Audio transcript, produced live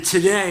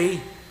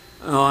Today,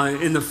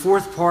 in the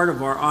fourth part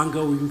of our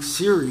ongoing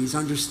series,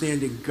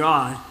 Understanding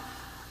God,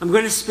 I'm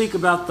going to speak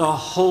about the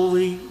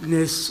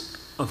holiness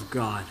of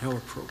God. How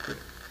appropriate.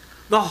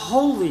 The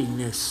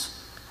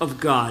holiness of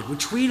God,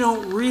 which we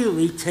don't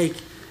really take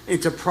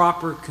into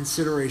proper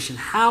consideration.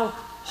 How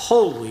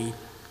holy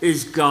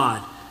is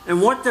God?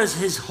 And what does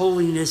his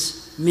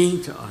holiness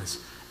mean to us?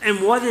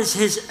 And what is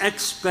his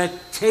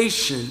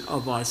expectation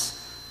of us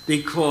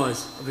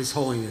because of his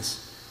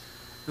holiness?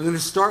 I'm going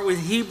to start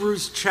with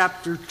Hebrews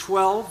chapter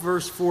 12,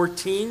 verse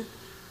 14.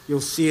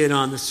 You'll see it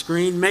on the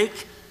screen.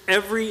 Make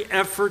every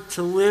effort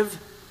to live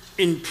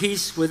in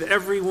peace with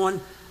everyone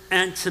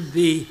and to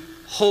be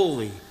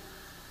holy.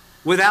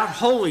 Without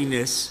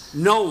holiness,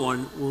 no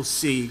one will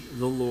see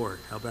the Lord.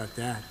 How about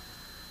that?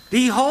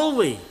 Be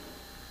holy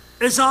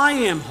as I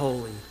am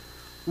holy.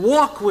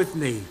 Walk with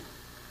me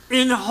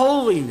in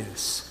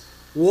holiness.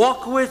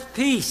 Walk with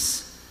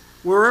peace.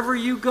 Wherever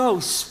you go,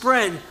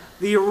 spread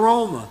the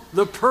aroma,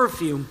 the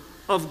perfume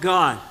of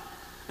God.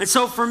 And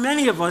so for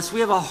many of us, we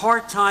have a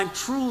hard time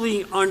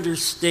truly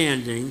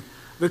understanding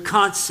the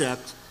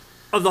concept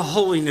of the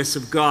holiness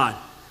of God.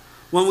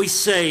 When we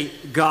say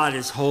God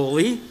is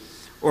holy,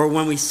 or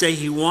when we say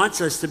he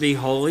wants us to be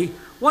holy,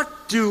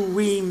 what do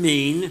we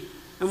mean,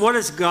 and what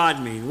does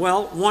God mean?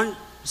 Well, one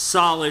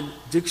solid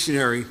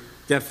dictionary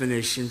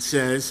definition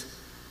says,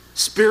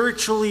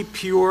 spiritually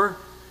pure,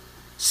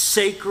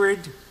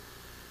 sacred,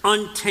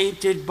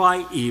 untainted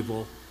by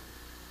evil,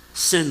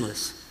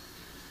 sinless.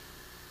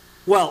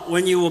 Well,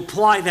 when you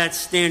apply that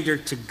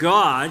standard to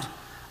God,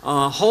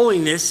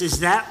 holiness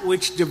is that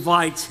which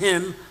divides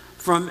him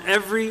from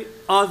every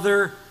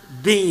other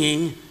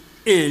being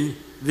in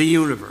the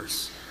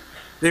universe.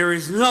 There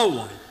is no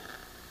one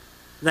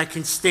that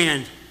can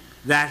stand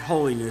that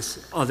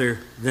holiness other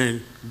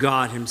than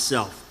God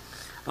himself.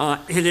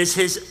 It is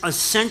his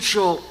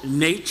essential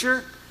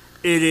nature,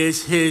 it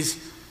is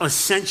his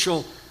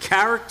essential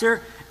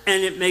character,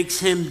 and it makes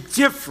him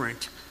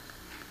different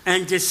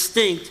and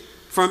distinct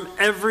from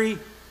every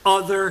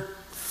other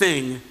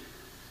thing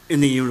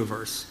in the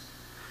universe.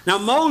 Now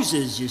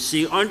Moses, you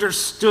see,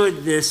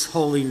 understood this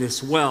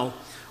holiness well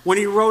when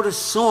he wrote a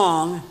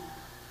song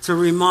to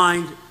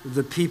remind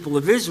the people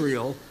of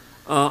Israel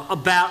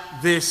about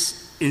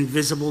this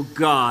invisible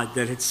God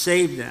that had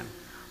saved them,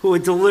 who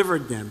had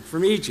delivered them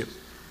from Egypt.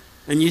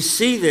 And you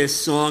see this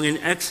song in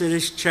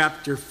Exodus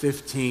chapter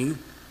 15,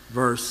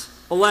 verse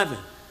 11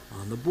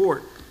 on the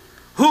board.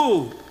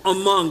 Who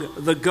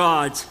among the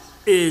gods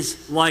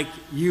is like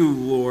you,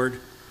 Lord?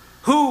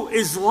 Who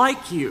is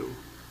like you,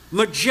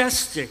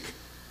 majestic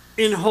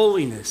in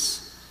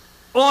holiness,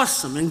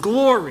 awesome in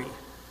glory,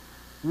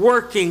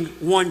 working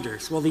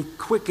wonders? Well, the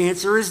quick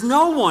answer is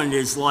no one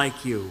is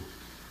like you.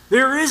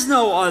 There is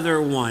no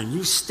other one.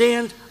 You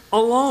stand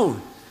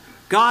alone.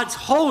 God's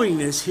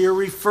holiness here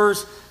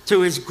refers to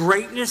his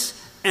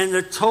greatness and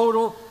the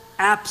total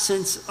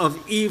absence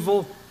of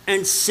evil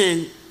and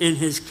sin in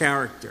his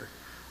character.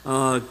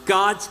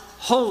 God's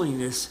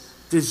holiness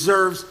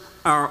deserves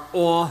our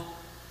awe,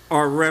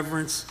 our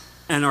reverence,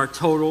 and our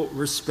total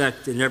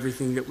respect in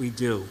everything that we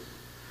do.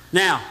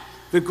 Now,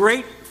 the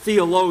great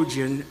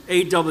theologian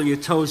A.W.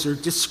 Tozer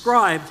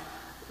described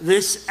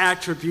this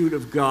attribute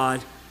of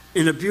God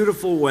in a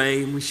beautiful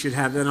way, and we should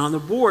have that on the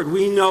board.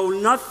 We know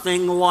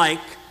nothing like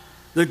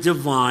the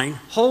divine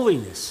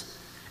holiness.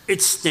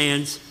 It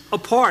stands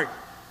apart,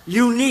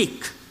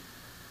 unique,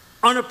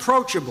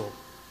 unapproachable,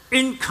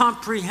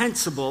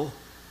 incomprehensible,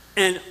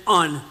 and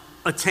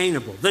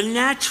unattainable. The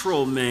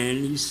natural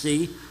man, you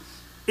see,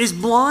 is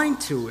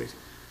blind to it.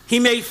 He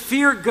may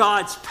fear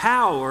God's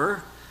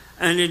power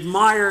and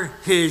admire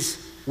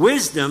his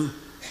wisdom,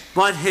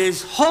 but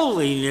his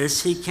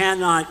holiness he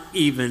cannot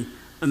even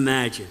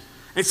imagine.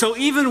 And so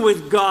even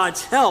with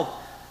God's help,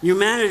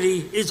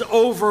 humanity is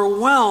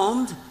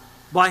overwhelmed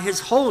by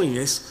his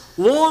holiness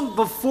long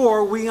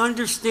before we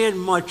understand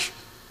much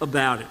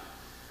about it.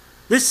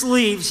 This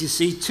leaves, you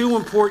see, two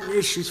important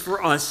issues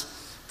for us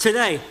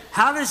today.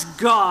 How does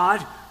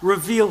God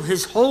reveal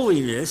his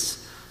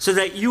holiness so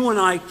that you and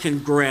I can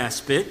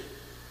grasp it?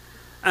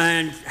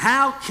 And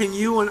how can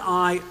you and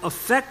I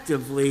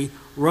effectively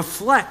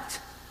reflect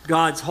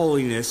God's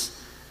holiness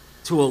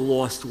to a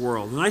lost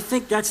world? And I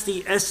think that's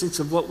the essence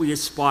of what we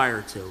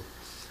aspire to,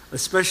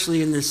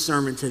 especially in this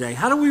sermon today.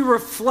 How do we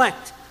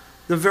reflect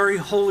the very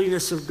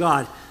holiness of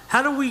God?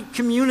 How do we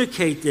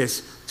communicate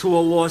this to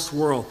a lost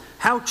world?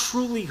 How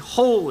truly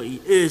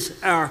holy is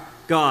our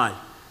God?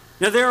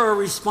 Now, there are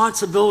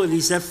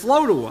responsibilities that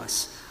flow to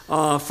us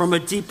from a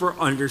deeper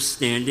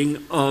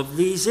understanding of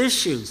these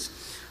issues.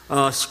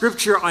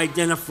 Scripture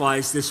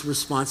identifies this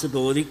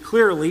responsibility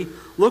clearly.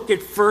 Look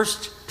at 1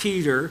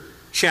 Peter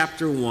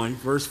chapter 1,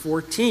 verse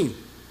 14.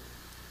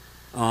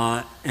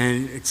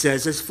 And it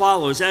says as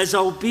follows, as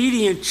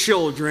obedient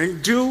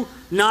children, do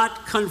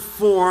not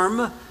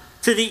conform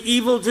to the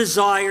evil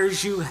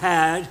desires you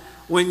had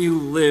when you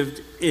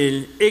lived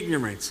in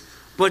ignorance.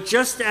 But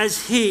just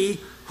as he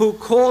who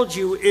called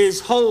you is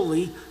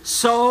holy,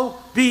 so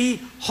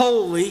be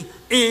holy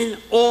in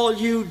all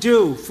you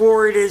do.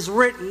 For it is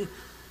written,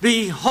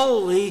 Be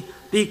holy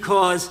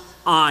because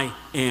I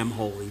am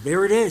holy.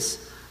 There it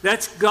is.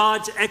 That's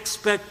God's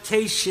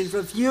expectation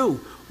of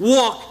you.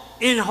 Walk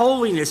in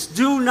holiness.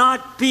 Do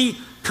not be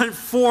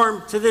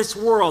conformed to this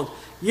world.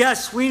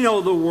 Yes, we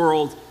know the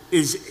world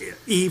is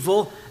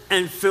evil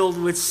and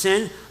filled with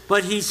sin,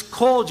 but he's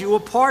called you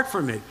apart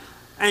from it.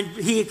 And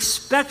he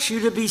expects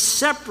you to be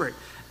separate.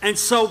 And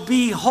so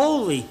be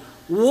holy.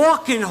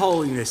 Walk in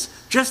holiness,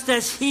 just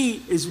as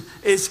he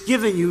is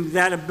giving you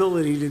that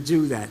ability to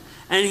do that.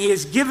 And he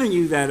has given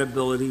you that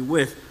ability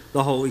with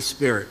the Holy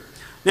Spirit.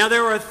 Now,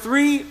 there are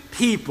three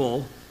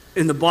people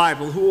in the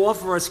Bible who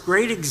offer us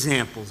great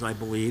examples, I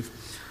believe,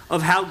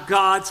 of how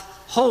God's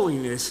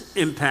holiness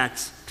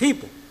impacts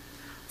people.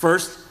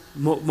 First,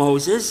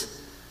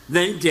 Moses,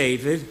 then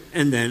David,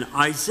 and then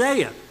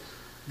Isaiah.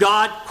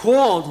 God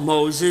called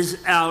Moses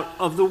out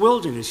of the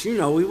wilderness. You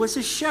know, he was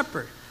a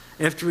shepherd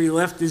after he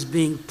left as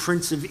being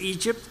prince of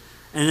Egypt,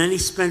 and then he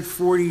spent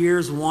 40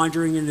 years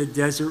wandering in the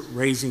desert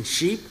raising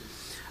sheep.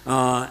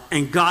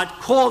 And God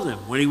called him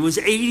when he was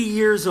 80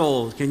 years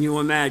old. Can you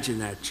imagine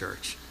that,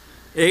 church?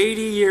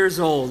 80 years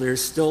old.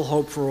 There's still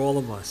hope for all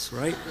of us,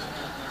 right?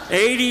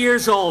 80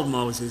 years old,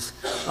 Moses.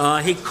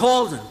 He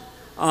called him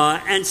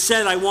and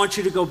said, I want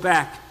you to go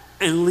back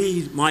and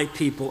lead my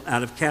people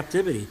out of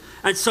captivity.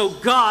 And so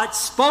God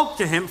spoke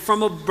to him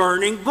from a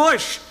burning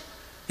bush.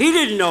 He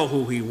didn't know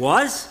who he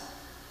was.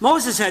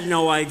 Moses had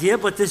no idea,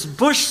 but this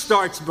bush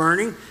starts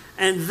burning,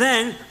 and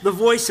then the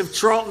voice of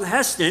Charlton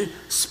Heston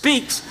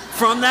speaks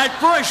from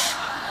that bush.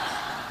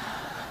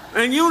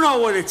 And you know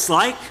what it's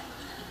like.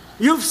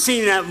 You've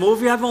seen that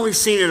movie. I've only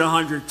seen it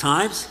 100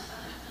 times.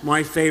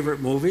 My favorite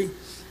movie.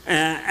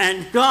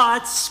 And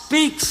God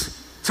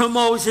speaks to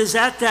Moses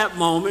at that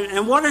moment.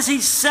 And what does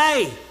he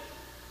say?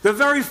 The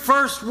very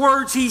first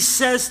words he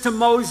says to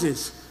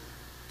Moses,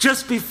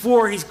 just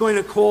before he's going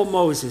to call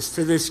Moses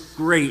to this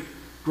great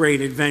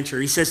adventure.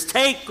 He says,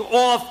 take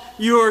off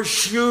your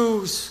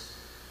shoes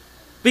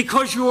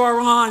because you are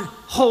on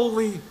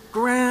holy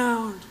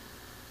ground.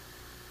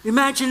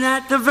 Imagine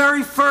that. The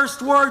very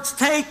first words,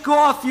 take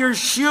off your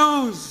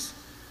shoes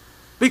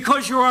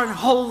because you're on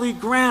holy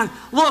ground.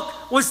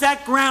 Look, was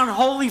that ground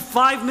holy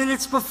 5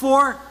 minutes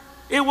before?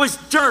 It was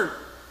dirt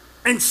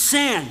and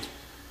sand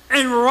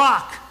and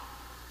rock.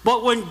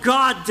 But when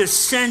God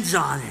descends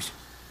on it,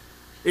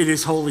 it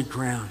is holy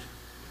ground.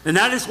 And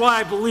that is why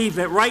I believe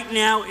that right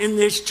now in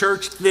this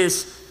church,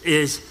 this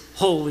is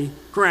holy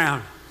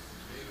ground.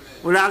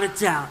 Amen. Without a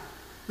doubt.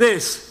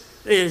 This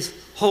is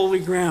holy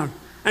ground.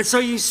 And so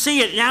you see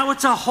it. Now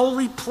it's a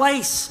holy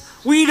place.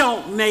 We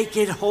don't make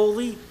it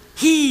holy.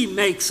 He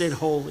makes it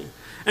holy.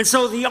 And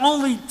so the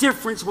only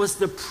difference was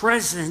the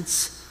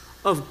presence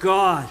of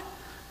God.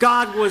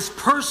 God was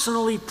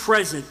personally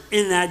present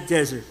in that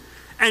desert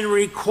and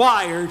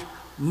required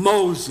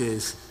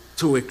Moses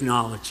to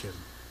acknowledge him.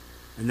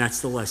 And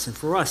that's the lesson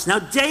for us. Now,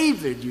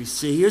 David, you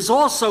see, is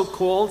also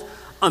called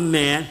a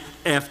man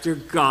after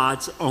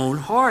God's own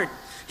heart.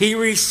 He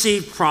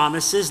received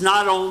promises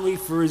not only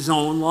for his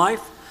own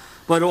life,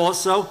 but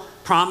also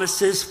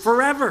promises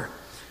forever.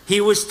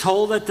 He was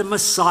told that the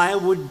Messiah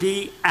would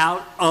be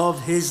out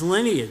of his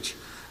lineage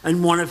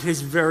and one of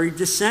his very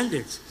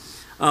descendants.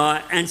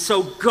 And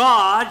so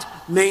God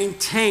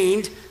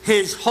maintained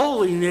his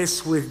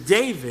holiness with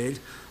David,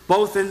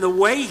 both in the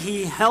way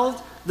he held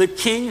the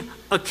king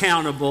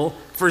accountable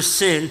for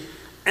sin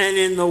and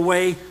in the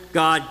way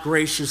God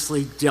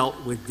graciously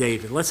dealt with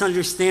David. Let's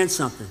understand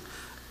something.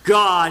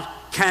 God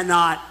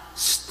cannot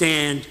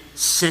stand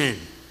sin.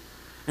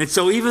 And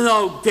so even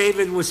though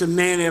David was a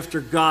man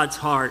after God's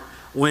heart,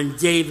 when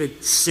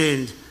David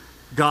sinned,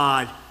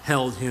 God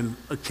held him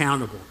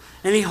accountable.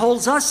 And he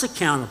holds us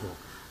accountable.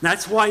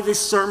 That's why this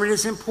sermon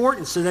is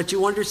important, so that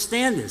you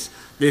understand this.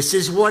 This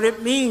is what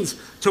it means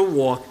to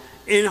walk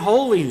in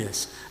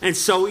holiness. And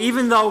so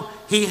even though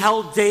he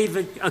held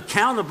David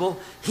accountable,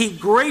 he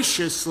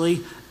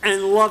graciously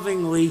and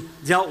lovingly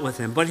dealt with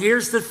him. But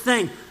here's the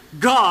thing.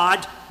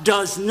 God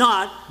does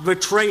not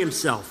betray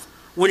himself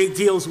when he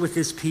deals with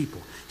his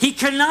people. He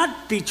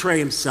cannot betray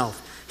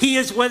himself. He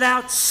is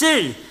without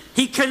sin.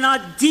 He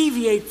cannot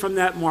deviate from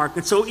that mark.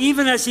 And so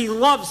even as he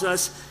loves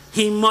us,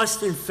 he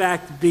must in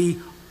fact be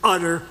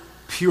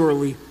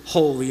purely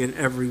holy in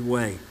every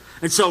way.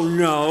 And so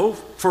no,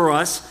 for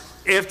us,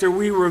 after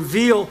we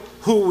reveal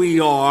who we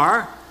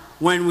are,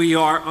 when we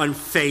are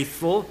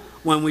unfaithful,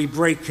 when we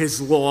break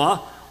his law,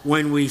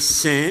 when we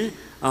sin,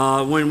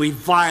 when we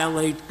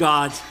violate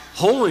God's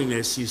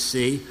holiness, you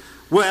see,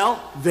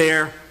 well,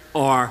 there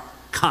are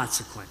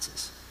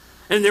consequences.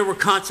 And there were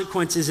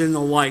consequences in the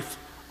life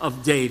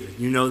of David.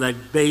 You know,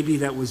 that baby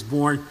that was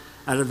born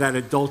out of that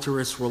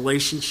adulterous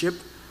relationship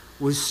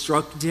was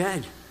struck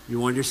dead.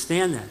 You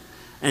understand that.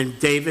 And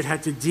David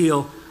had to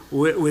deal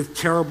with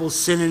terrible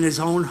sin in his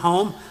own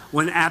home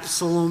when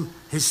Absalom,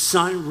 his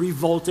son,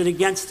 revolted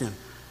against him.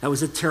 That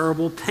was a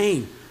terrible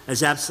pain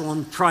as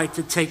Absalom tried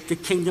to take the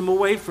kingdom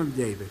away from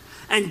David.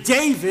 And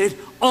David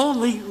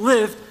only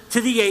lived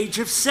to the age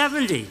of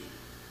 70.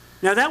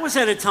 Now that was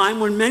at a time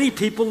when many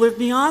people lived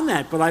beyond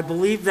that, but I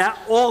believe that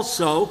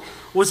also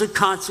was a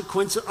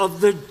consequence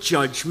of the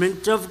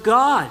judgment of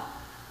God.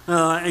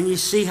 And you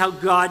see how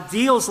God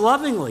deals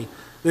lovingly.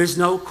 There's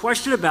no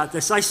question about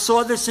this. I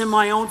saw this in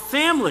my own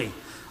family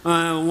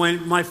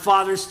when my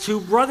father's two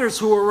brothers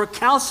who were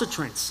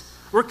recalcitrants,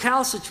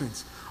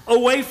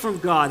 away from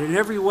God in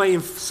every way,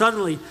 and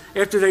suddenly,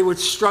 after they were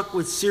struck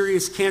with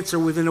serious cancer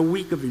within a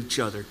week of each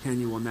other, can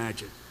you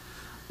imagine?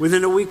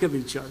 Within a week of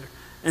each other.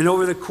 And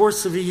over the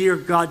course of a year,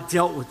 God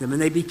dealt with them,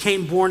 and they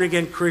became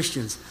born-again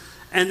Christians,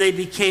 and they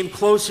became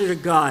closer to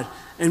God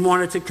and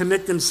wanted to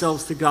commit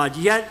themselves to God.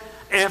 Yet,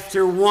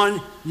 after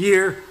 1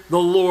 year, the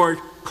Lord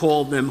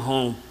called them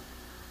home.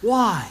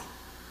 Why?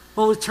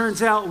 Well, it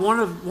turns out one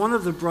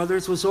of the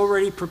brothers was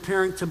already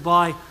preparing to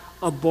buy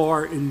a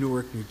bar in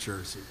Newark, New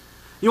Jersey.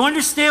 You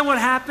understand what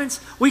happens?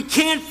 We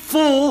can't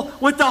fool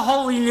with the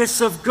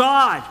holiness of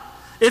God.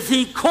 If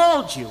he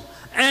called you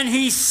and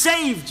he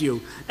saved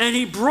you and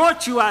he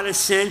brought you out of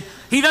sin,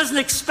 he doesn't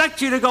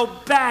expect you to go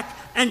back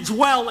and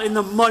dwell in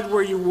the mud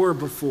where you were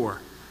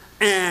before.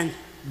 And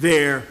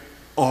there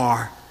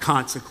are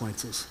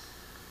consequences.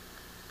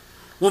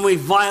 When we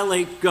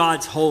violate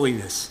God's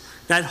holiness,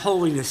 that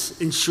holiness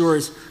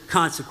ensures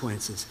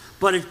consequences.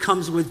 But it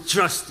comes with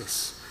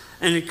justice,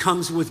 and it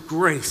comes with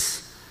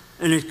grace,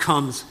 and it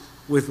comes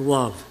with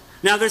love.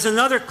 Now, there's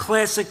another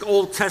classic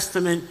Old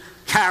Testament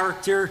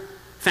character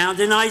found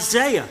in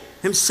Isaiah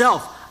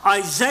himself.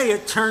 Isaiah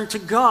turned to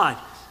God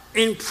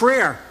in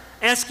prayer,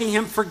 asking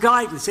him for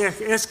guidance,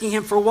 asking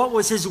him for what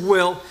was his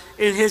will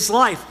in his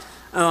life,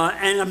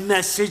 and a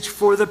message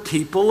for the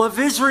people of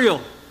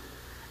Israel.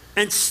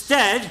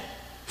 Instead,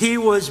 he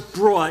was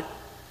brought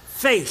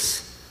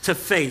face to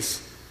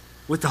face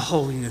with the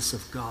holiness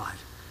of God.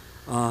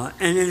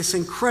 And in this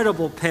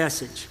incredible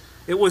passage,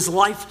 it was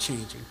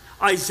life-changing.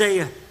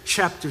 Isaiah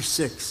chapter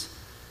 6,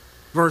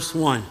 verse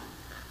 1.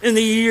 In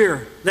the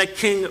year that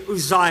King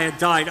Uzziah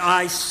died,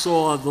 I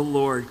saw the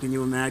Lord. Can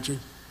you imagine?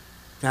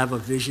 To have a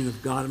vision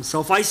of God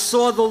himself. I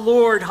saw the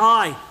Lord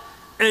high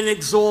and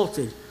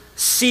exalted,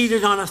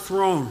 seated on a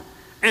throne,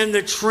 and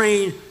the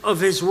train of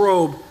his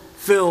robe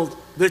filled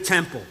the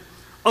temple.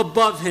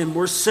 Above him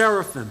were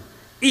seraphim,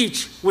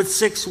 each with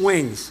 6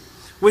 wings.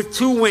 With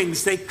 2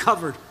 wings they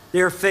covered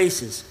their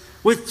faces.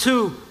 With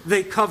 2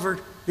 they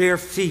covered their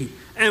feet.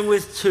 And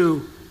with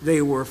 2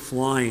 they were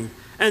flying.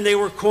 And they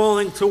were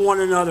calling to one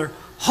another,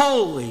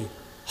 Holy,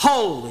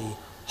 holy,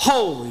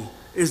 holy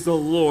is the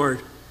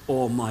Lord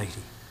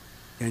Almighty.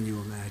 Can you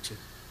imagine?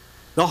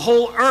 The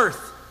whole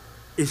earth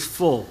is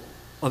full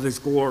of his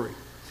glory.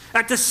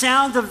 At the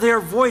sound of their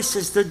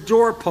voices, the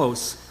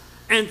doorposts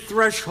and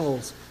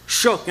thresholds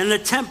shook, and the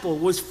temple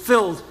was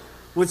filled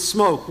with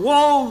smoke.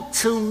 Woe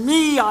to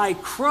me, I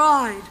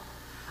cried.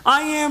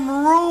 I am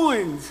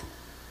ruined,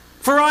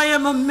 for I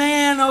am a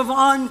man of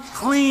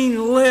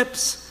unclean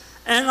lips,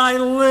 and I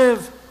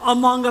live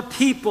among a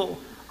people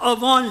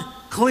of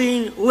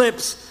unclean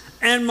lips,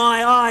 and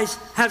my eyes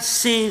have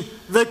seen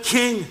the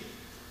King,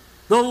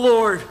 the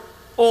Lord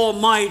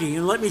Almighty.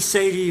 And let me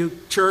say to you,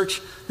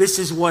 church, this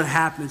is what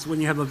happens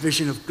when you have a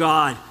vision of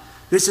God.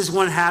 This is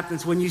what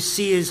happens when you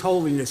see his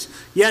holiness.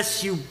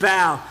 Yes, you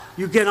bow,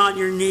 you get on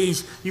your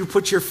knees, you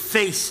put your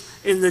face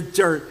in the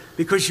dirt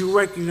because you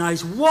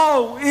recognize,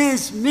 woe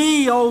is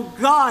me, O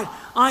God,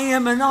 I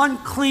am an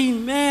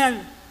unclean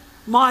man.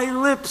 My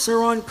lips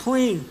are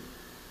unclean.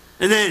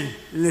 And then,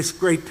 in this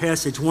great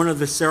passage, one of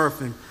the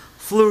seraphim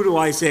flew to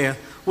Isaiah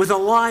with a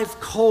live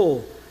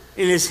coal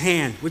in his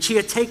hand, which he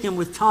had taken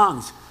with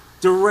tongs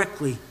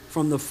directly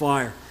from the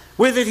fire.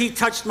 With it he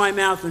touched my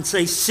mouth and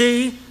said,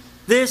 see,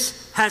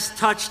 this has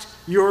touched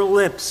your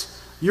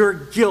lips. Your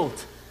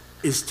guilt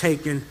is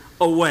taken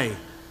away,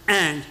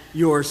 and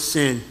your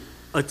sin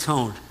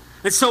atoned.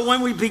 And so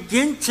when we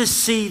begin to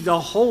see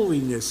the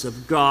holiness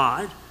of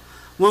God,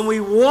 when we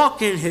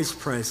walk in his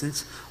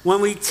presence,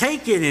 when we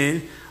take it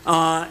in,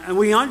 and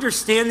we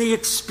understand the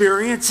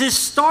experience is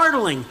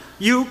startling.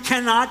 You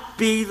cannot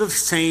be the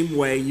same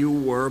way you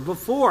were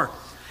before.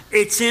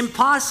 It's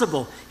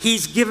impossible.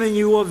 He's given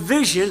you a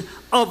vision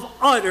of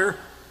utter,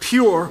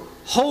 pure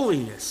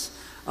holiness.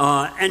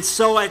 And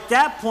so at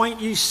that point,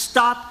 you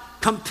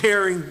stop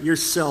comparing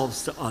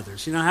yourselves to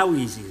others. You know, how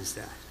easy is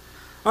that?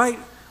 All right?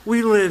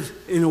 We live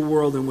in a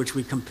world in which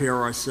we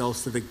compare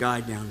ourselves to the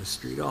guy down the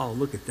street. Oh,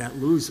 look at that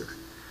loser.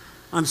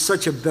 I'm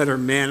such a better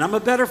man. I'm a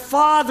better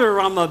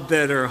father. I'm a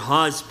better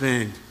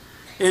husband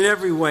in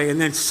every way. And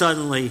then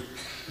suddenly,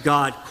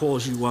 God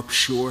calls you up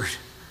short,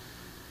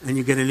 and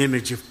you get an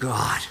image of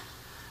God.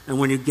 And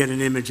when you get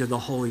an image of the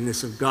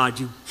holiness of God,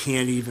 you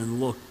can't even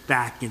look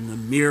back in the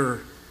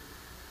mirror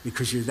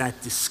because you're that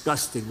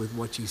disgusted with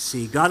what you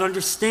see. God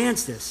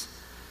understands this.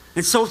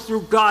 And so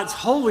through God's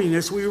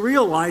holiness, we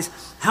realize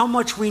how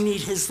much we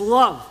need his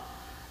love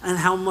and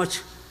how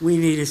much we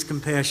need his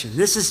compassion.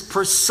 This is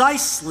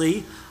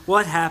precisely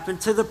what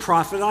happened to the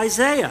prophet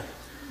Isaiah.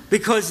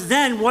 Because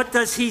then what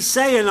does he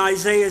say in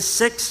Isaiah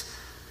 6,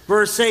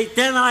 verse 8?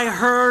 Then I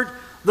heard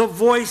the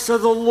voice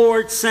of the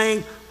Lord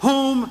saying,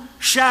 whom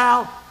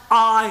shall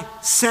I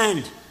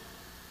send?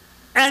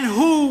 And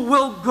who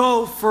will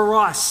go for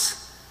us?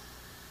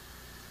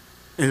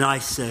 And I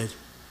said,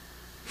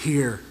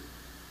 here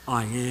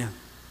I am.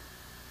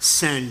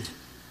 Send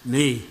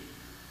me.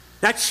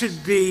 That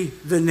should be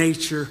the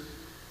nature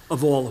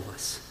of all of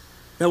us.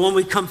 That when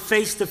we come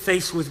face to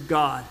face with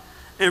God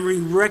and we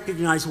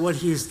recognize what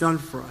he has done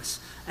for us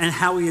and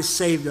how he has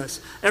saved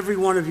us, every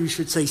one of you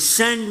should say,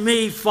 send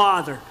me,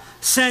 Father.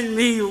 Send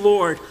me,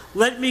 Lord.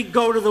 Let me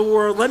go to the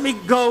world. Let me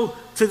go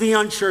to the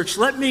unchurched.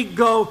 Let me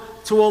go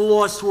to a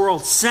lost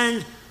world.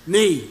 Send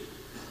me.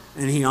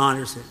 And he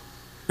honors it.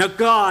 Now,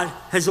 God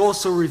has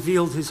also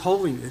revealed his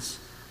holiness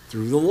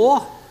through the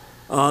law.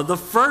 The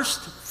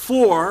first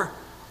 4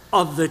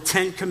 of the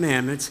 10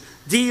 commandments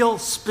deal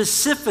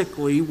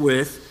specifically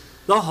with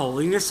the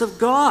holiness of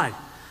God.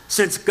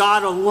 Since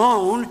God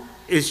alone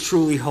is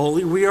truly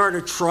holy, we are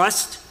to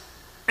trust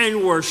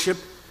and worship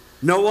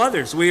no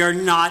others. We are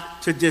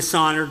not to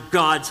dishonor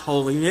God's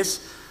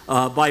holiness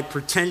by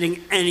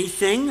pretending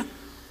anything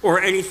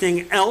or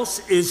anything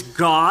else is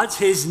God's.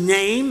 His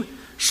name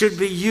should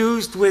be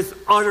used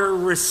with utter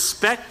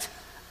respect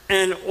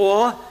and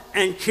awe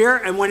and care.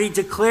 And when he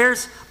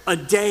declares a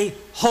day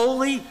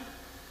holy,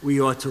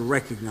 we ought to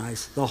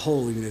recognize the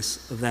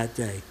holiness of that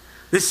day.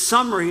 This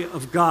summary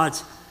of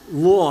God's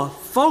law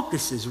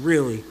focuses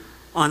really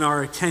on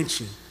our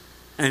attention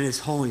and his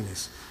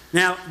holiness.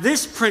 Now,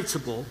 this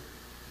principle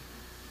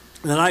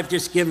that I've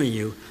just given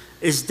you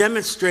is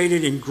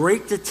demonstrated in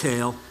great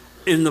detail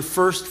in the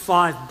first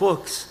 5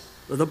 books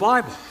of the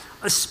Bible,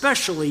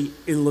 especially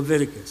in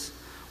Leviticus,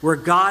 where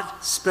God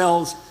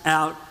spells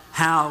out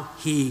how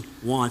he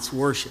wants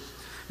worship.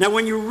 Now,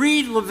 when you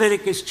read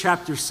Leviticus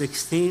chapter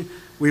 16,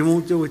 we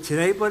won't do it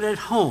today, but at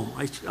home,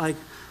 I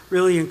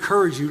really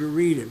encourage you to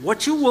read it.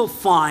 What you will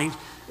find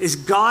is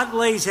God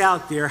lays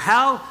out there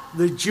how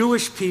the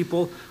Jewish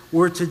people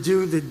were to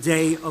do the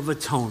Day of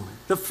Atonement,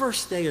 the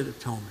first Day of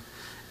Atonement.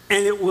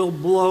 And it will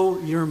blow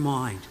your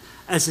mind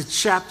as the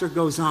chapter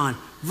goes on,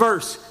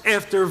 verse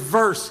after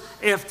verse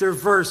after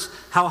verse,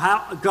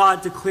 how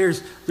God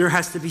declares there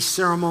has to be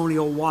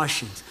ceremonial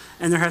washings,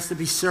 and there has to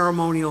be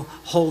ceremonial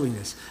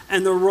holiness,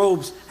 and the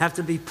robes have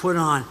to be put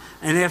on,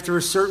 and after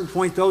a certain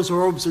point, those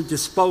robes are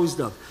disposed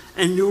of,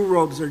 and new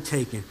robes are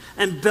taken,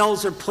 and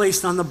bells are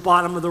placed on the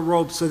bottom of the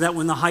robe so that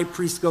when the high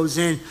priest goes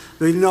in,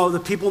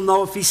 the people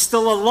know if he's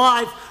still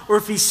alive or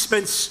if he's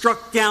been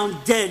struck down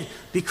dead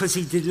because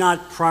he did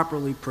not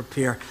properly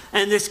prepare.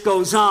 And this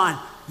goes on,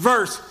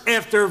 verse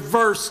after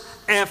verse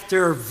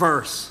after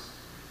verse.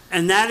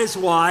 And that is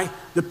why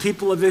the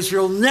people of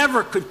Israel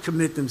never could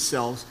commit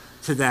themselves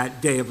to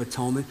that Day of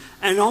Atonement,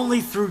 and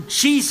only through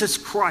Jesus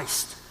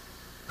Christ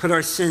could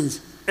our sins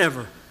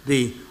ever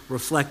be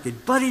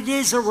reflected. But it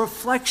is a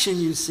reflection,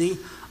 you see,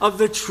 of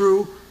the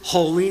true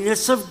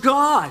holiness of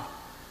God.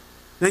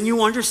 Then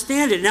you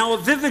understand it. Now, a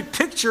vivid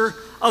picture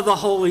of the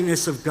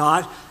holiness of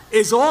God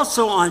is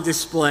also on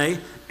display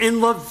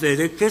in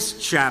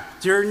Leviticus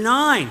chapter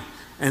 9.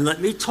 And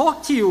let me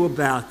talk to you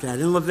about that.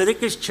 In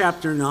Leviticus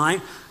chapter 9,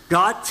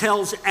 God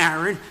tells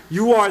Aaron,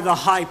 you are the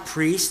high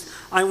priest.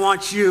 I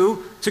want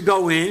you to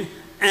go in,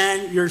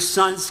 and your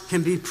sons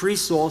can be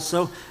priests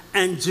also,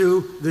 and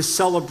do the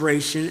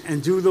celebration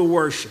and do the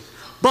worship.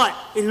 But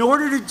in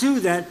order to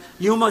do that,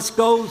 you must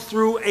go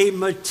through a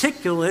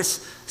meticulous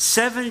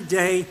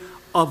 7-day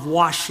of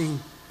washing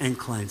and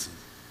cleansing.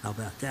 How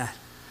about that?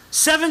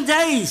 7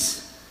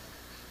 days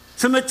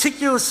to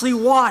meticulously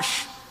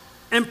wash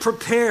and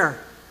prepare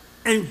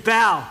and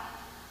bow,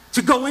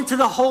 to go into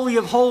the Holy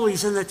of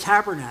Holies in the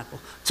tabernacle,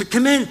 to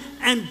come in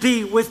and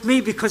be with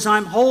me because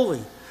I'm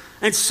holy.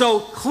 And so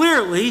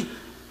clearly,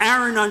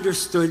 Aaron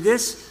understood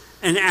this,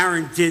 and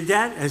Aaron did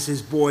that as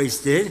his boys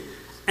did.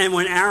 And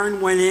when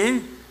Aaron went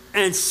in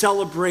and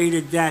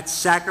celebrated that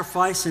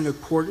sacrifice in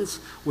accordance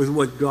with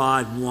what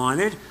God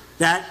wanted,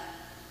 that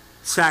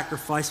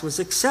sacrifice was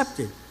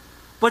accepted.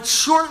 But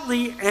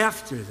shortly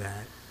after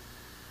that,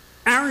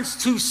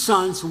 Aaron's 2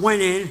 sons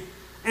went in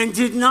and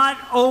did not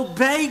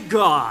obey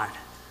God,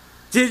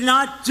 did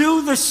not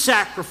do the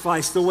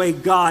sacrifice the way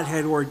God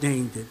had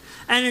ordained it.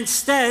 And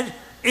instead,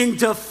 in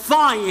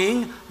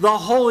defying the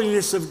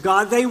holiness of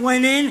God, they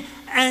went in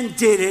and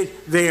did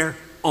it their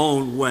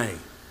own way.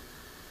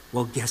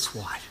 Well, guess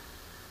what?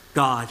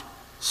 God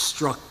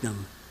struck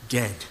them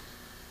dead.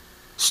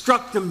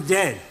 Struck them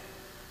dead.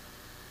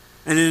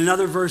 And in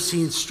another verse,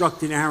 he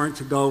instructed Aaron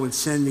to go and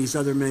send these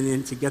other men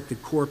in to get the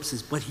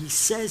corpses. But he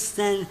says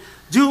then,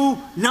 do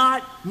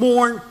not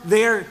mourn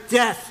their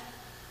death.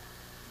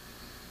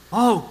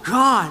 Oh,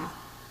 God,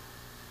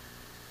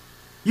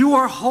 you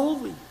are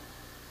holy.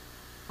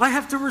 I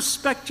have to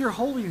respect your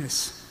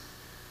holiness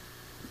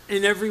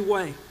in every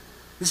way.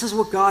 This is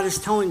what God is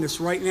telling us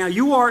right now.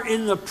 You are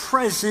in the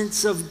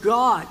presence of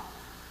God.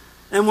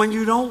 And when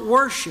you don't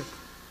worship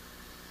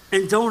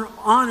and don't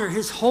honor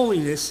his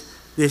holiness,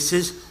 this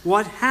is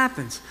what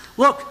happens.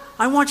 Look,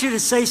 I want you to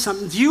say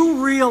something. Do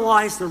you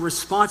realize the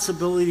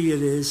responsibility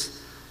it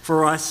is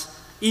for us,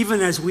 even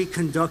as we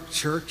conduct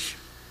church,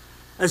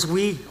 as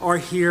we are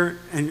here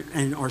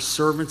and are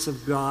servants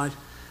of God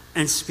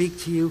and speak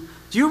to you?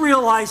 Do you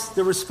realize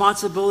the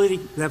responsibility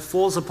that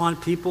falls upon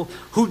people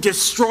who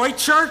destroy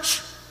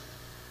church,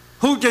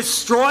 who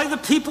destroy the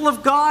people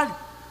of God?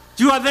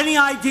 Do you have any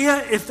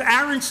idea if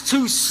Aaron's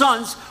 2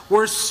 sons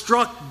were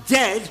struck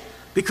dead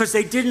because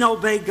they didn't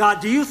obey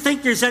God? Do you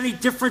think there's any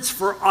difference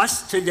for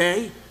us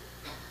today?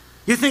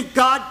 You think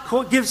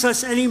God gives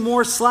us any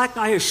more slack?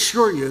 I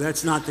assure you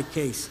that's not the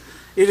case.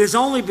 It is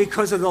only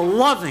because of the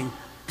loving,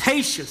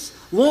 patience,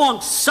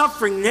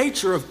 long-suffering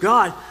nature of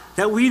God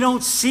that we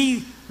don't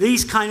see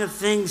these kind of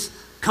things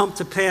come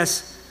to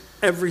pass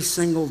every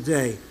single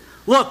day.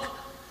 Look,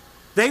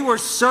 they were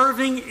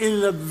serving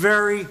in the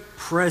very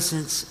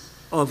presence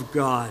of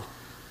God.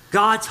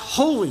 God's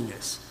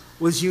holiness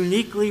was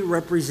uniquely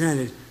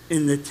represented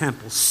in the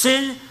temple.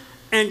 Sin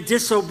and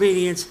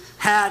disobedience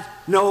had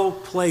no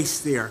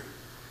place there.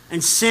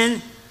 And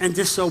sin and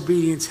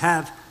disobedience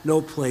have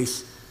no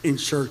place in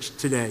church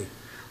today.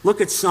 Look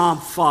at Psalm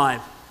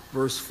 5,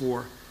 verse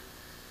 4.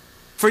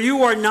 For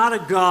you are not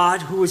a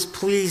God who is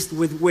pleased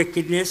with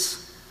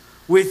wickedness.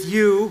 With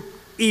you,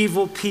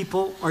 evil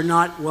people are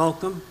not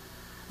welcome.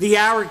 The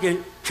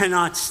arrogant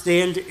cannot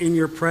stand in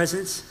your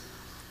presence.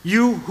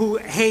 You who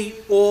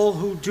hate all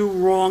who do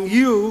wrong,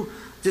 you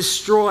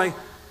destroy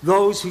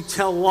those who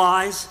tell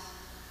lies,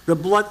 the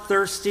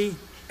bloodthirsty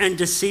and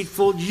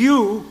deceitful.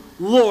 You,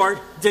 Lord,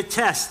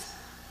 detest.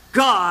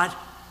 God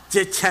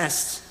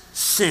detests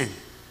sin.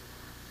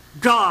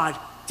 God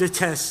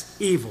detests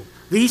evil.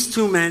 These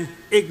 2 men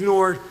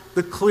ignored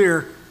the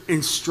clear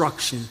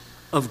instruction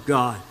of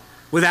God.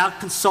 Without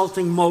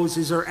consulting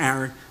Moses or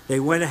Aaron, they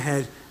went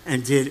ahead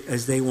and did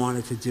as they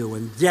wanted to do.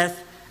 And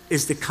death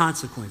is the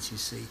consequence, you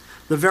see.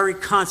 The very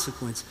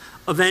consequence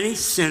of any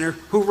sinner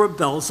who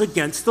rebels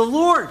against the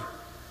Lord.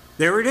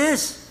 There it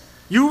is.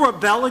 You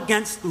rebel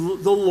against the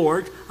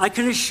Lord, I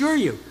can assure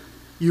you,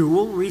 you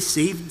will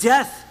receive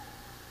death.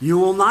 You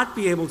will not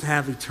be able to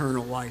have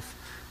eternal life.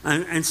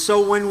 And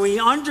so when we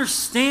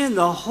understand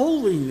the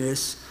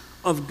holiness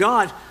of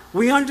God,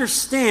 we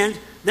understand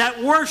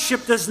that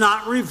worship does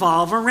not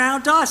revolve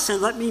around us.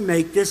 And let me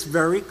make this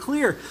very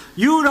clear.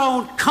 You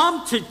don't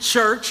come to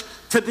church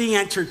to be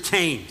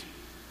entertained.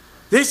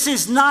 This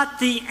is not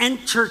the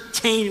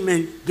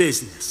entertainment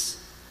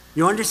business.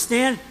 You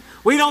understand?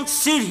 We don't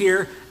sit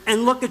here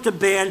and look at the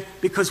band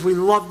because we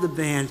love the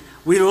band,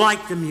 we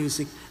like the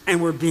music,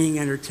 and we're being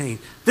entertained.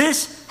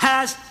 This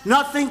has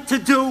nothing to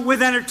do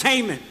with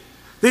entertainment.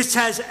 This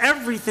has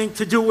everything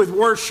to do with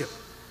worship.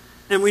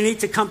 And we need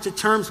to come to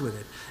terms with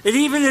it. It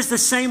even is the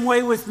same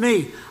way with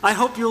me. I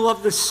hope you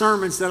love the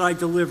sermons that I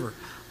deliver.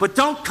 But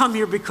don't come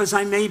here because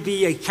I may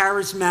be a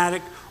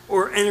charismatic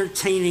or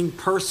entertaining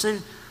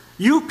person.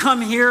 You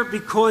come here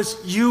because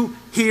you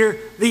hear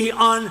the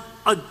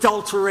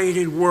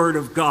unadulterated Word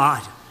of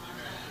God.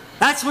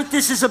 That's what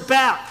this is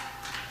about.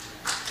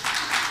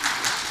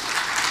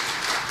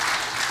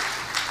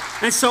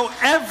 And so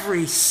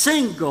every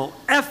single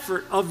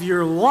effort of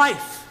your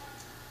life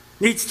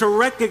needs to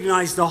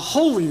recognize the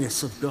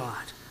holiness of God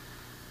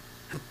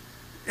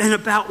and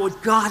about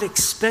what God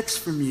expects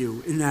from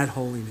you in that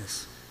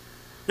holiness.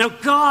 Now,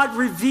 God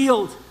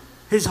revealed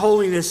his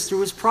holiness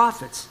through his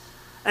prophets,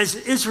 as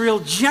Israel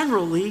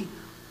generally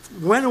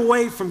went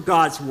away from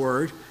God's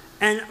word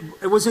and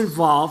it was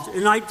involved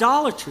in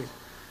idolatry.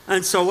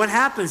 And so what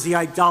happens? The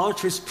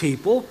idolatrous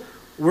people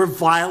were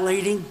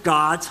violating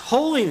God's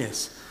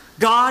holiness.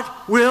 God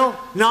will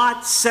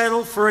not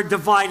settle for a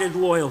divided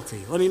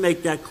loyalty. Let me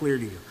make that clear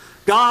to you.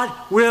 God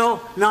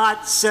will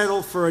not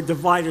settle for a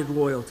divided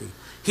loyalty.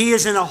 He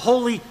is in a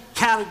holy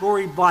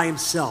category by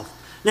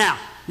himself. Now,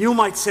 you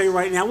might say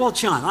right now, well,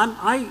 John,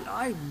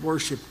 I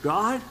worship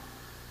God.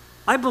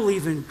 I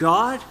believe in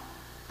God.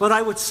 But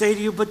I would say to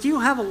you, but do you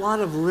have a lot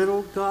of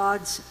little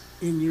gods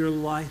in your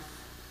life?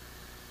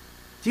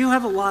 Do you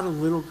have a lot of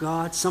little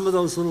gods? Some of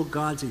those little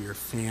gods are your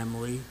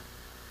family.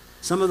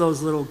 Some of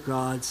those little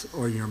gods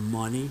are your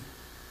money,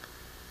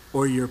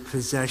 or your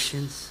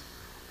possessions,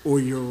 or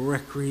your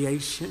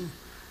recreation.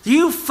 Do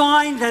you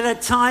find that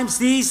at times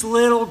these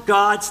little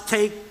gods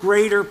take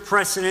greater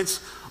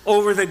precedence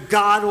over the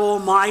God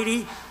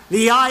Almighty,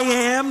 the I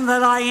am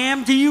that I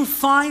am? Do you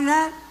find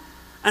that?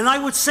 And I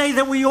would say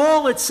that we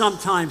all at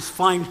sometimes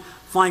find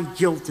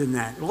guilt in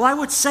that. Well, I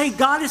would say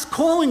God is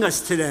calling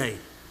us today,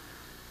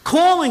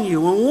 calling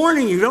you and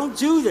warning you, don't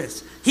do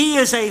this. He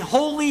is a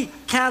holy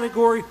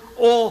category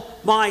all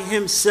by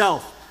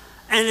himself.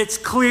 And it's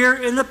clear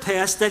in the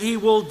past that he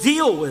will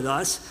deal with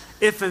us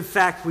if in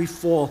fact we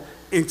fall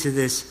into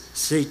this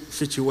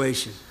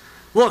situation.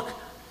 Look,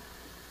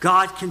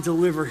 God can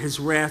deliver his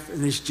wrath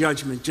and his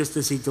judgment just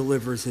as he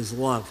delivers his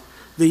love.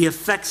 The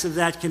effects of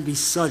that can be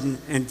sudden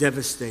and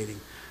devastating.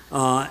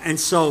 And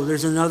so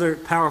there's another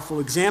powerful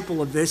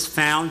example of this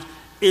found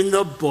in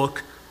the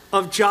book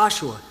of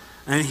Joshua.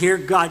 And here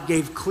God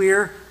gave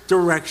clear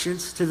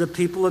directions to the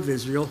people of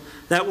Israel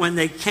that when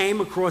they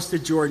came across the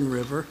Jordan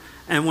River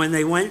and when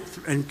they went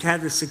and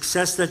had the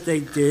success that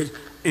they did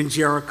in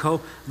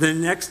Jericho, the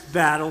next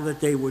battle that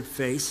they would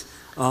face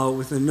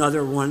with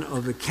another one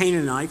of the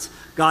Canaanites,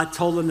 God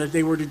told them that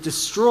they were to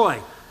destroy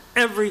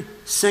every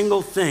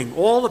single thing.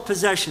 All the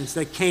possessions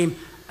that came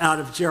out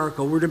of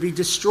Jericho were to be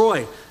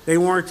destroyed. They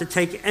weren't to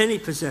take any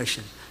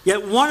possession.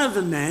 Yet one of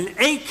the men,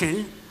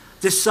 Achan,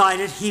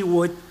 decided he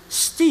would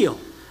steal.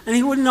 And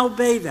he wouldn't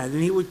obey that.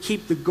 And he would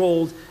keep the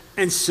gold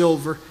and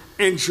silver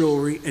and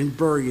jewelry and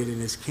bury it in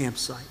his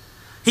campsite.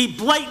 He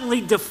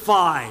blatantly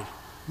defied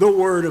the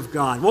word of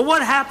God. Well,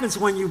 what happens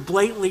when you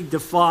blatantly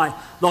defy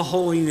the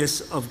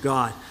holiness of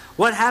God?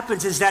 What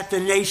happens is that the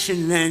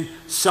nation then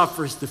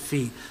suffers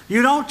defeat.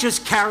 You don't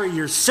just carry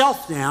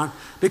yourself down,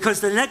 because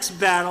the next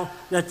battle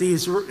that the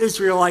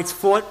Israelites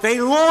fought, they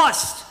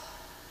lost.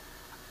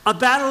 A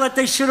battle that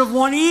they should have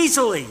won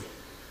easily.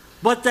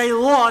 But they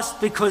lost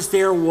because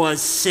there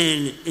was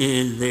sin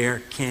in their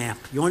camp.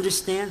 You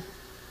understand?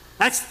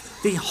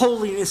 That's the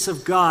holiness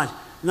of God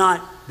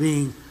not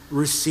being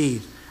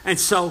received. And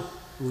so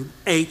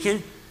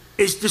Achan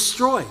is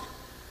destroyed.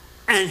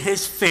 And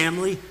his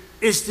family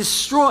is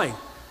destroyed.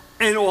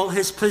 And all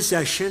his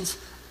possessions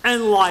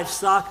and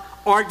livestock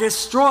are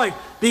destroyed,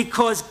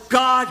 because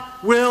God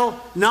will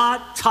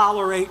not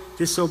tolerate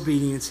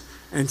disobedience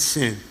and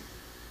sin.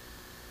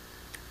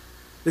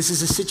 This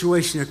is a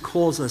situation that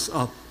calls us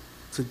up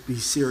to be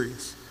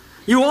serious.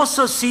 You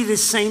also see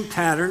this same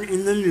pattern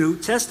in the New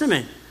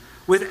Testament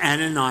with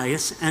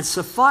Ananias and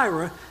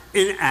Sapphira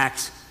in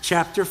Acts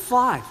chapter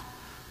 5.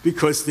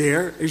 Because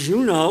there, as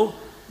you know,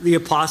 the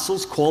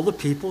apostles called the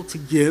people to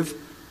give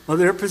of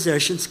their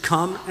possessions,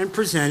 come and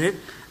present it,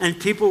 and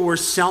people were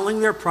selling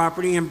their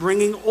property and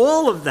bringing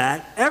all of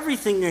that,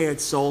 everything they had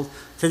sold,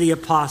 to the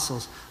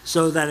apostles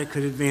so that it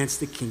could advance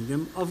the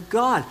kingdom of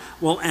God.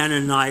 Well,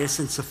 Ananias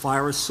and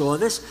Sapphira saw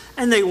this,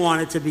 and they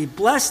wanted to be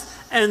blessed,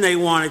 and they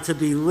wanted to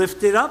be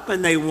lifted up,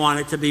 and they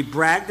wanted to be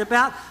bragged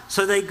about.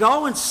 So they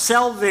go and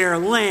sell their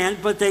land,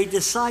 but they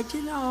decide,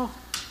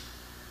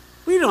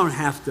 we don't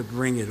have to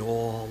bring it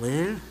all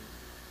in.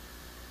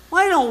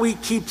 Why don't we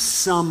keep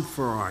some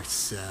for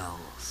ourselves?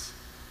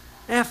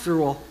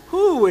 After all,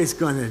 who is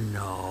going to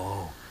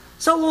know?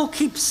 So we'll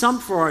keep some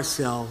for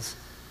ourselves,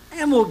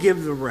 and we'll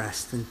give the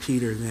rest. And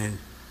Peter then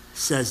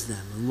says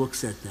them and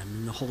looks at them.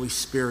 And the Holy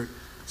Spirit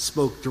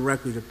spoke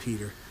directly to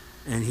Peter,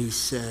 and he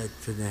said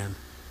to them,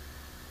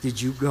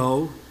 did you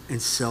go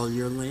and sell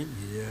your land?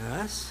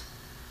 Yes.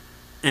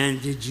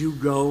 And did you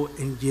go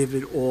and give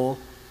it all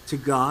to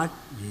God?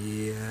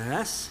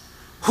 Yes.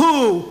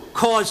 Who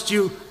caused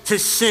you to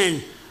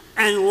sin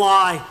and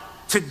lie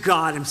to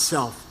God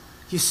himself?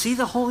 You see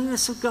the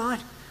holiness of God?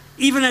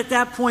 Even at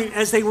that point,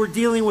 as they were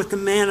dealing with the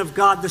man of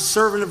God, the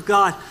servant of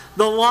God,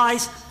 the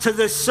lies to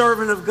the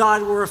servant of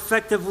God were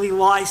effectively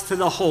lies to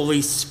the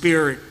Holy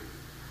Spirit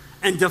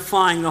and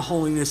defying the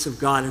holiness of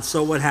God. And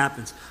so what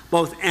happens?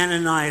 Both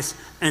Ananias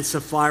and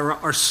Sapphira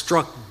are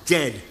struck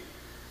dead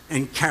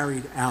and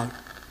carried out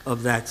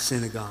of that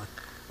synagogue.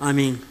 I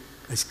mean,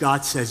 as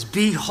God says,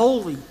 be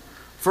holy,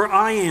 for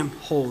I am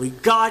holy.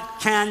 God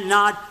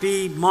cannot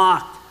be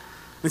mocked.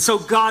 And so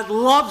God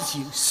loves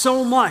you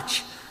so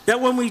much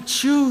that when we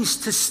choose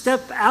to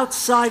step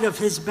outside of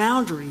his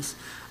boundaries,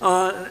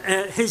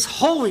 his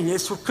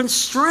holiness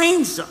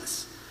constrains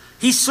us.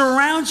 He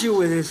surrounds you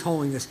with his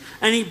holiness,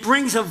 and he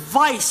brings a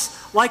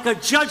vice like a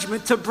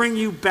judgment to bring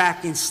you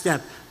back in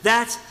step.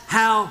 That's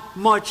how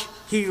much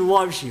he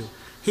loves you.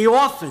 He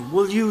often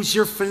will use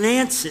your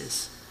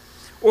finances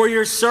or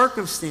your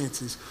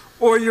circumstances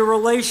or your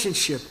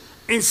relationship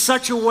in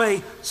such a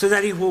way so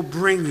that he will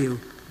bring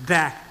you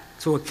back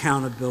to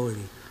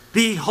accountability.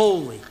 Be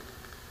holy,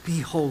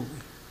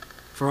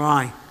 for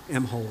I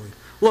am holy.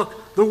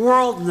 Look, the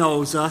world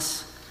knows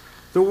us.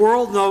 The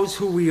world knows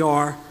who we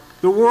are.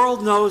 The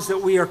world knows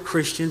that we are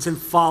Christians and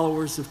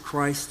followers of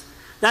Christ.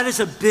 That is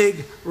a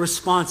big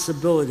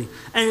responsibility,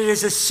 and it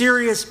is a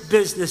serious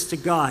business to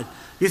God.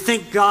 You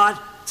think God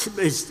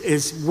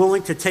is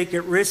willing to take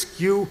at risk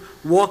you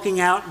walking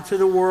out into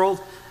the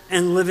world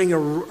and living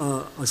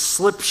a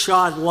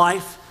slipshod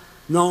life,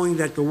 knowing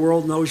that the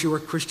world knows you're a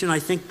Christian? I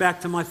think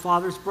back to my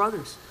father's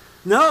brothers.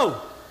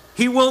 No,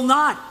 he will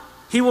not.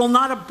 He will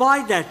not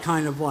abide that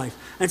kind of life.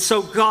 And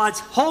so God's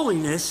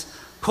holiness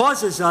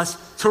causes us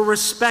to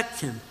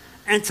respect him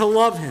and to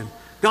love him.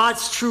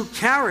 God's true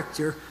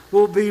character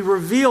will be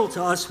revealed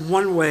to us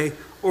one way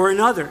or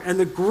another. And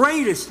the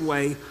greatest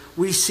way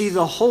we see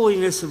the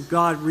holiness of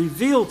God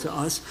revealed to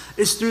us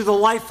is through the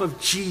life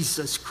of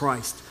Jesus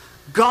Christ.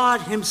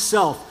 God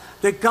himself,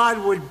 that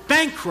God would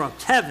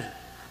bankrupt heaven,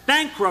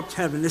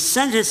 to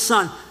send his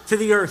son to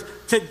the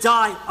earth to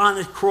die on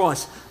the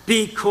cross,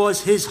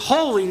 because his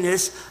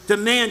holiness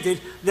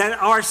demanded that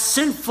our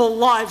sinful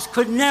lives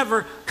could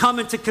never come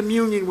into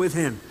communion with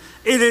him.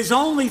 It is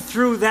only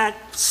through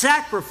that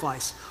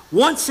sacrifice,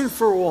 once and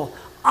for all,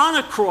 on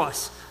a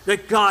cross,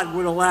 that God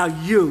would allow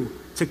you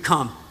to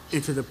come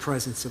into the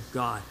presence of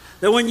God.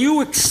 That when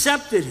you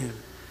accepted him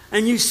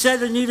and you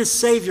said, I need a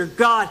Savior,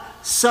 God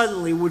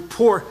suddenly would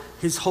pour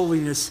his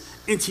holiness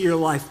into your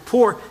life,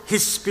 pour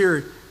his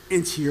Spirit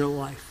into your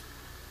life,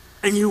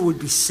 and you would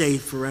be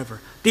saved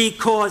forever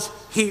because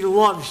he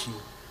loves you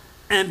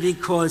and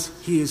because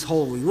he is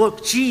holy.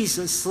 Look,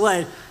 Jesus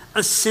led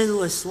a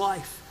sinless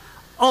life,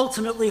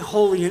 ultimately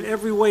holy in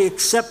every way,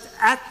 except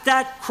at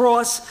that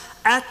cross,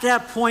 at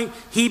that point,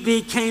 he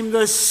became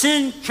the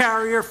sin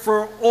carrier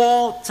for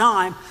all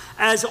time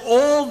as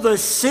all the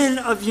sin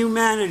of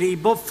humanity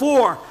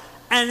before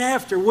and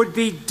after would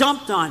be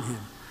dumped on him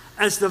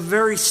as the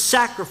very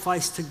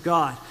sacrifice to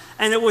God.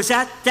 And it was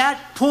at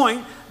that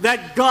point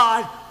that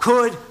God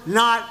could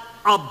not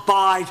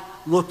abide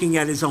looking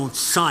at his own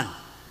son.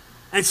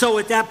 And so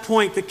at that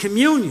point, the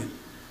communion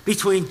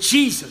between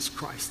Jesus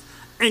Christ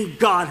and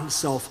God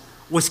himself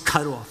was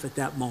cut off at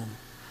that moment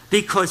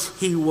because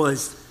he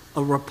was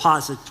a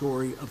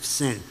repository of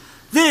sin.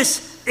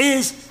 This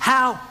is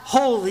how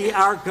holy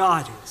our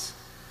God is.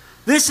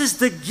 This is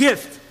the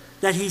gift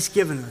that he's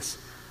given us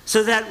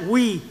so that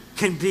we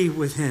can be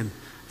with him,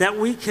 that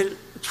we can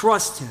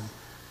trust him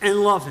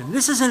and love him.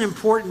 This is an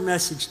important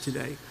message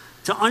today,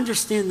 to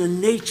understand the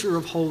nature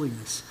of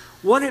holiness,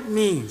 what it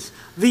means,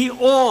 the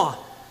awe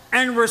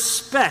and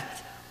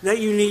respect that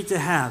you need to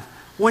have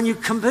when you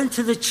come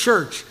into the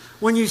church,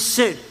 when you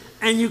sit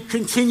and you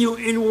continue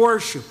in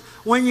worship,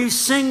 when you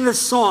sing the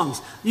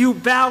songs, you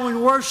bow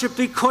in worship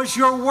because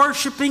you're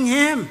worshiping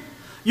him.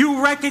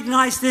 You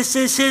recognize this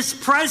is his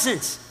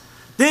presence.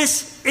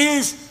 This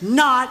is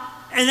not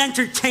an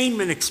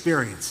entertainment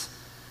experience.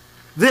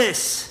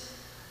 This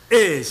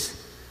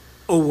is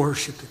a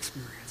worship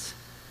experience.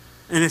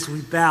 And as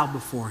we bow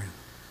before him,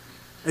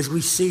 as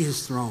we see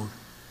his throne,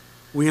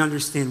 we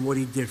understand what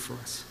he did for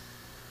us.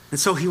 And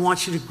so he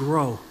wants you to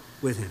grow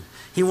with him.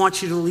 He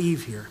wants you to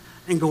leave here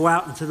and go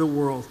out into the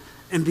world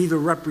and be the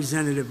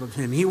representative of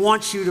him. He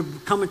wants you to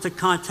come into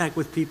contact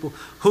with people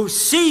who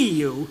see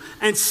you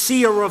and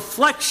see a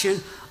reflection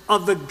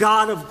of the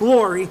God of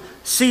glory,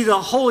 see the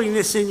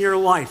holiness in your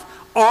life.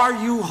 Are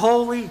you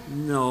holy?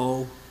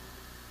 No.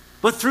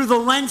 But through the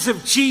lens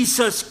of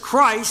Jesus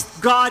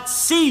Christ, God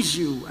sees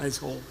you as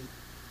holy.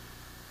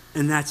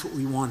 And that's what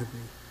we want to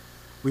be.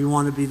 We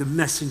want to be the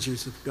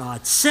messengers of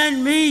God.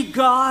 Send me,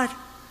 God.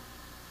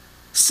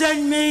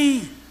 Send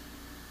me.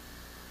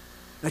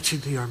 That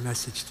should be our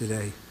message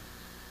today.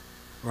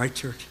 Right,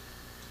 church?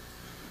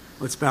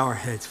 Let's bow our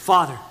heads.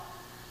 Father,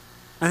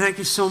 I thank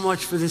you so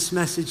much for this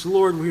message.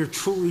 Lord, we are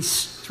truly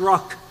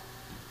struck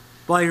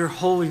by your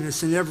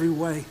holiness in every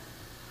way.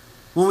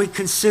 When we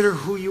consider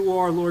who you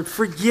are, Lord,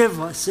 forgive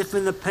us if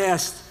in the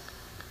past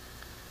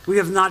we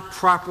have not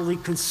properly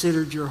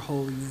considered your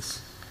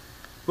holiness.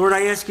 Lord,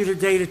 I ask you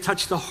today to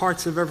touch the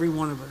hearts of every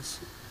one of us,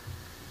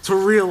 to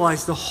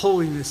realize the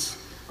holiness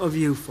of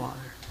you, Father,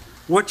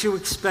 what you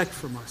expect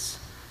from us,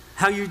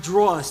 how you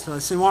draw us to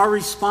us, and our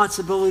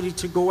responsibility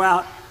to go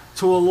out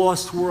to a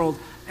lost world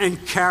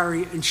and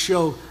carry and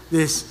show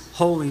this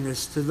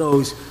holiness to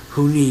those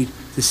who need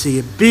to see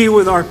it. Be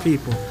with our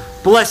people.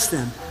 Bless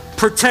them.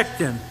 Protect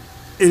them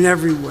in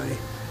every way.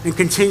 And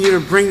continue to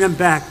bring them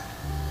back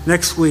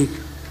next week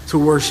to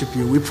worship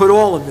you. We put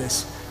all of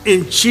this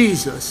in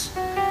Jesus'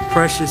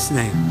 precious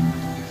name.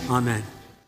 Amen.